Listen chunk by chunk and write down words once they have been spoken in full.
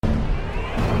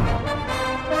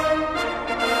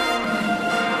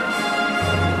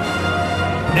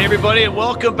Hey, everybody, and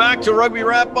welcome back to Rugby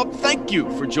Wrap-Up. Thank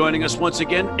you for joining us once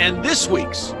again. And this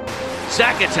week's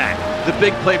Zach Attack, the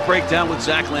big play breakdown with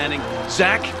Zach Lanning.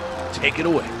 Zach, take it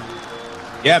away.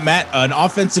 Yeah, Matt, an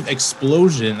offensive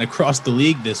explosion across the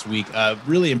league this week.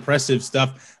 Really impressive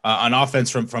stuff on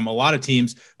offense from a lot of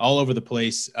teams all over the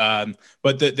place.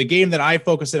 But the game that I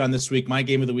focused in on this week, my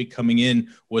game of the week coming in,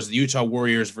 was the Utah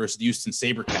Warriors versus the Houston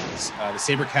SaberCats.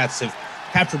 The SaberCats have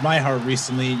captured my heart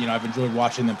recently. You know, I've enjoyed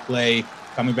watching them play,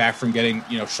 coming back from getting,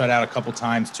 shut out a couple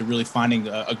times to really finding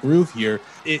a groove here.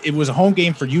 It was a home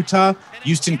game for Utah.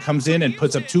 Houston comes in and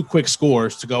puts up two quick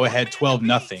scores to go ahead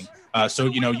 12-0. So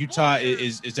Utah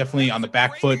is definitely on the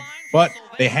back foot, but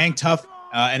they hang tough.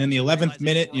 And in the 11th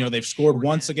minute, they've scored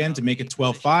once again to make it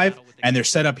 12-5, and they're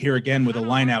set up here again with a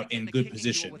line out in good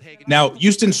position. Now,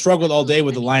 Houston struggled all day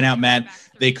with the line out, Matt.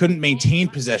 They couldn't maintain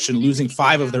possession, losing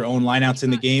 5 of their own lineouts in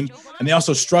the game. And they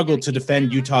also struggled to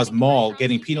defend Utah's maul,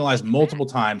 getting penalized multiple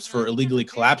times for illegally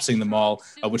collapsing the maul,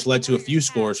 which led to a few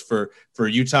scores for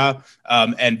Utah.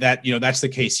 And that's the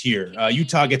case here.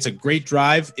 Utah gets a great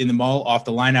drive in the maul off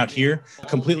the lineout here,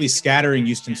 completely scattering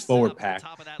Houston's forward pack.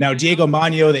 Now, Diego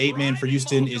Magno, the 8-man for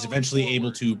Houston, is eventually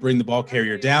able to bring the ball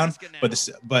carrier down, but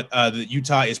the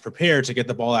Utah is prepared to get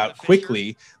the ball out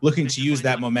quickly, looking to use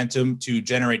that momentum to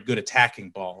generate good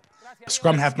attacking ball.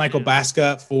 Scrum half Michael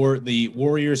Baska for the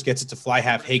Warriors gets it to fly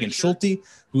half Hagen Schulte,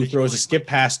 who throws a skip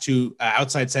pass to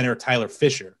outside center Tyler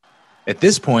Fisher. At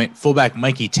this point, fullback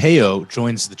Mikey Teo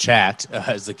joins the chat,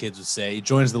 as the kids would say. He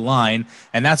joins the line,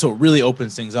 and that's what really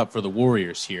opens things up for the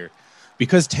Warriors here.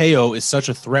 Because Teo is such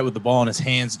a threat with the ball in his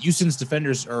hands, Houston's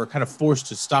defenders are kind of forced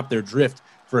to stop their drift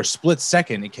for a split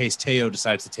second in case Teo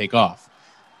decides to take off.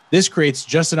 This creates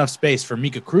just enough space for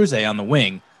Mika Cruze on the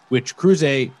wing, which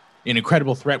Cruze, an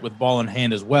incredible threat with ball in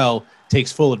hand as well,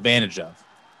 takes full advantage of.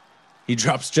 He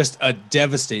drops just a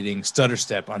devastating stutter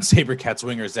step on SaberCats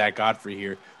winger Zach Godfrey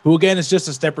here, who again is just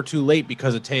a step or two late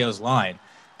because of Teo's line.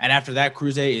 And after that,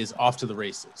 Cruze is off to the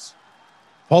races.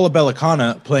 Paula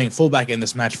Bellicana, playing fullback in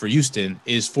this match for Houston,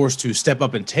 is forced to step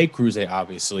up and take Cruze,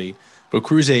 obviously, but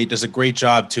Cruze does a great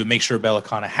job to make sure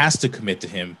Bellicana has to commit to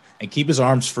him and keep his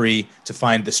arms free to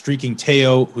find the streaking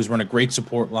Teo, who's run a great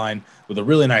support line with a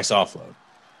really nice offload.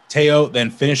 Teo then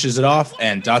finishes it off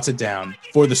and dots it down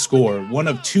for the score. One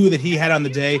of 2 that he had on the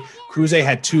day. Cruze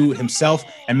had 2 himself,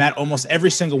 and Matt, almost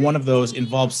every single one of those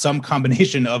involves some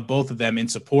combination of both of them in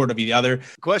support of the other.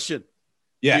 Question.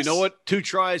 Yes. Do you know what 2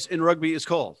 tries in rugby is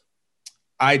called?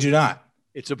 I do not.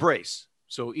 It's a brace.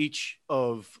 So each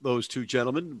of those 2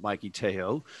 gentlemen, Mikey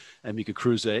Teo and Mika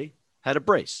Cruze, had a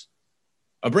brace.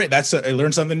 A brace. I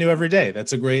learn something new every day.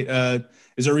 That's a great.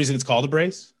 Is there a reason it's called a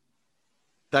brace?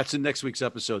 That's in next week's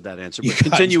episode, that answer. But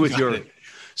continue with your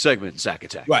segment, Zach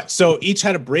Attack. Right. So each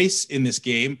had a brace in this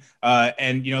game.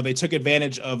 And they took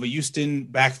advantage of a Houston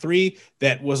back 3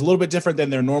 that was a little bit different than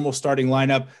their normal starting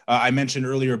lineup. I mentioned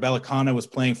earlier, Bellicana was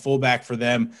playing fullback for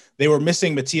them. They were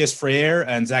missing Matthias Freire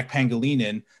and Zach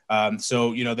Pangilinan.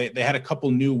 So they had a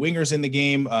couple new wingers in the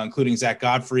game, including Zach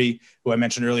Godfrey, who I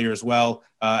mentioned earlier as well,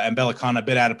 and Bellicana a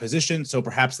bit out of position. So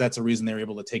perhaps that's a reason they were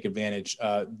able to take advantage,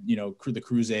 the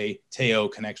Cruze-Teo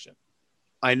connection.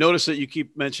 I noticed that you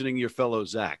keep mentioning your fellow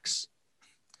Zachs.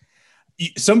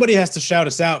 Somebody has to shout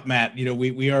us out, Matt.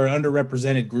 We are an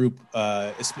underrepresented group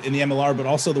in the MLR, but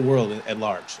also the world at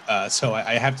large. So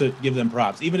I have to give them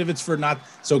props, even if it's for not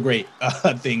so great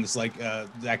things like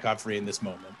Zach Godfrey in this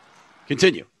moment.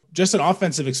 Continue. Just an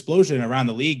offensive explosion around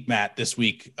the league, Matt, this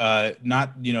week. A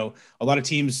lot of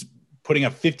teams putting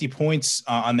up 50 points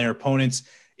on their opponents.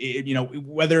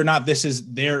 Whether or not this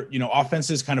is their,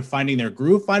 offenses kind of finding their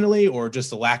groove finally, or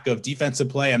just a lack of defensive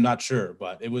play, I'm not sure,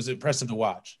 but it was impressive to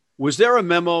watch. Was there a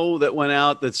memo that went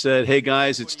out that said, "Hey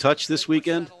guys, it's touch this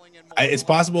weekend"? It's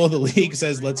possible the league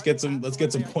says, let's get some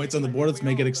points on the board. Let's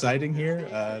make it exciting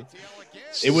here.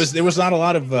 There was not a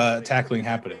lot of tackling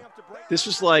happening. This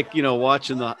was like,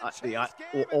 watching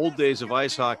the old days of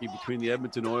ice hockey between the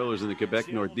Edmonton Oilers and the Quebec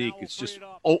Nordique. It's just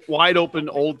wide open,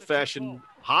 old-fashioned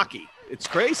hockey. It's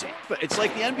crazy. But it's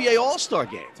like the NBA All-Star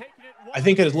game. I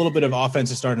think a little bit of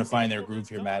offense is starting to find their groove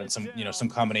here, Matt, and some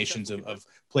combinations of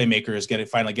playmakers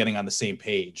finally getting on the same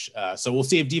page. So we'll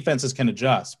see if defenses can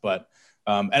adjust. But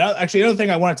actually, another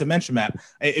thing I wanted to mention, Matt,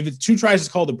 if it's 2 tries is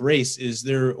called a brace, is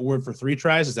there a word for 3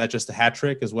 tries? Is that just a hat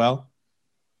trick as well?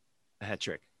 A hat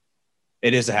trick.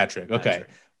 It is a hat trick. Okay.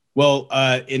 Well,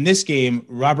 in this game,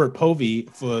 Robert Povey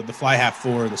for the fly half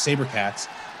for the SaberCats,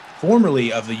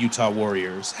 formerly of the Utah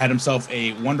Warriors, had himself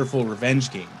a wonderful revenge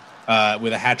game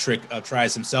with a hat trick of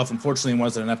tries himself. Unfortunately, it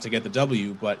wasn't enough to get the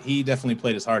W, but he definitely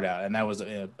played his heart out, and that was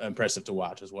impressive to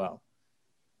watch as well.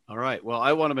 All right. Well,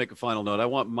 I want to make a final note. I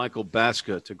want Michael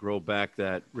Baska to grow back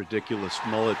that ridiculous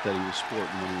mullet that he was sporting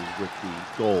when he was with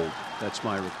the Gold. That's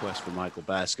my request for Michael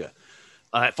Baska.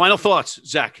 Final thoughts,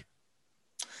 Zach.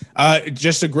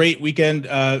 Just a great weekend,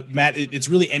 Matt. It's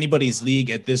really anybody's league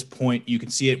at this point. You can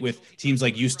see it with teams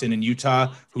like Houston and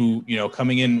Utah, who,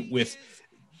 coming in with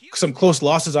some close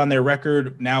losses on their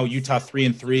record. Now Utah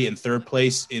 3-3 in third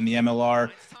place in the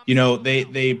MLR.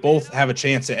 They both have a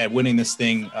chance at winning this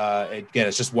thing. Again,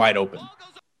 it's just wide open.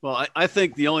 Well, I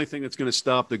think the only thing that's going to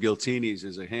stop the Giltinis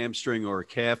is a hamstring or a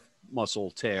calf muscle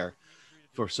tear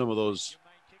for some of those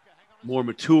more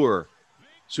mature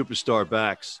superstar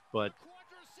backs. But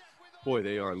boy,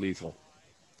 they are lethal.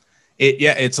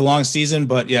 It's a long season,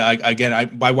 but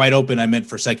by wide open, I meant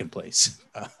for second place.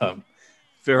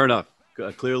 Fair enough.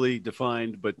 Clearly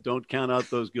defined, but don't count out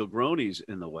those Gilgronis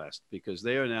in the West, because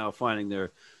they are now finding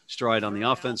their stride on the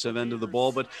offensive end of the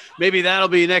ball. But maybe that'll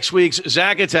be next week's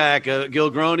Zach Attack,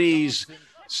 Gilgronis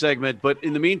segment. But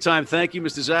in the meantime, thank you,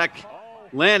 Mr. Zach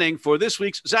Lanning, for this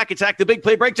week's Zach Attack, the Big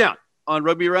Play Breakdown on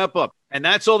Rugby Wrap Up. And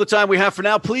that's all the time we have for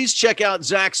now. Please check out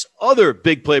Zach's other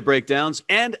Big Play Breakdowns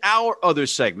and our other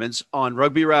segments on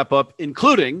Rugby Wrap Up,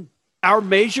 including our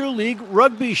Major League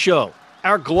Rugby show,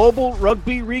 our Global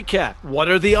Rugby Recap, What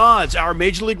Are the Odds?, our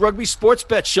Major League Rugby Sports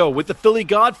Bet show with the Philly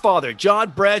Godfather, John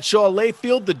Bradshaw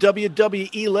Layfield, the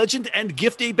WWE legend, and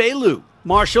Gifty Bailu,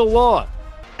 martial law.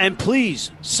 And please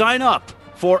sign up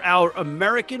for our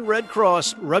American Red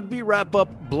Cross Rugby Wrap Up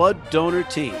blood donor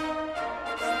team.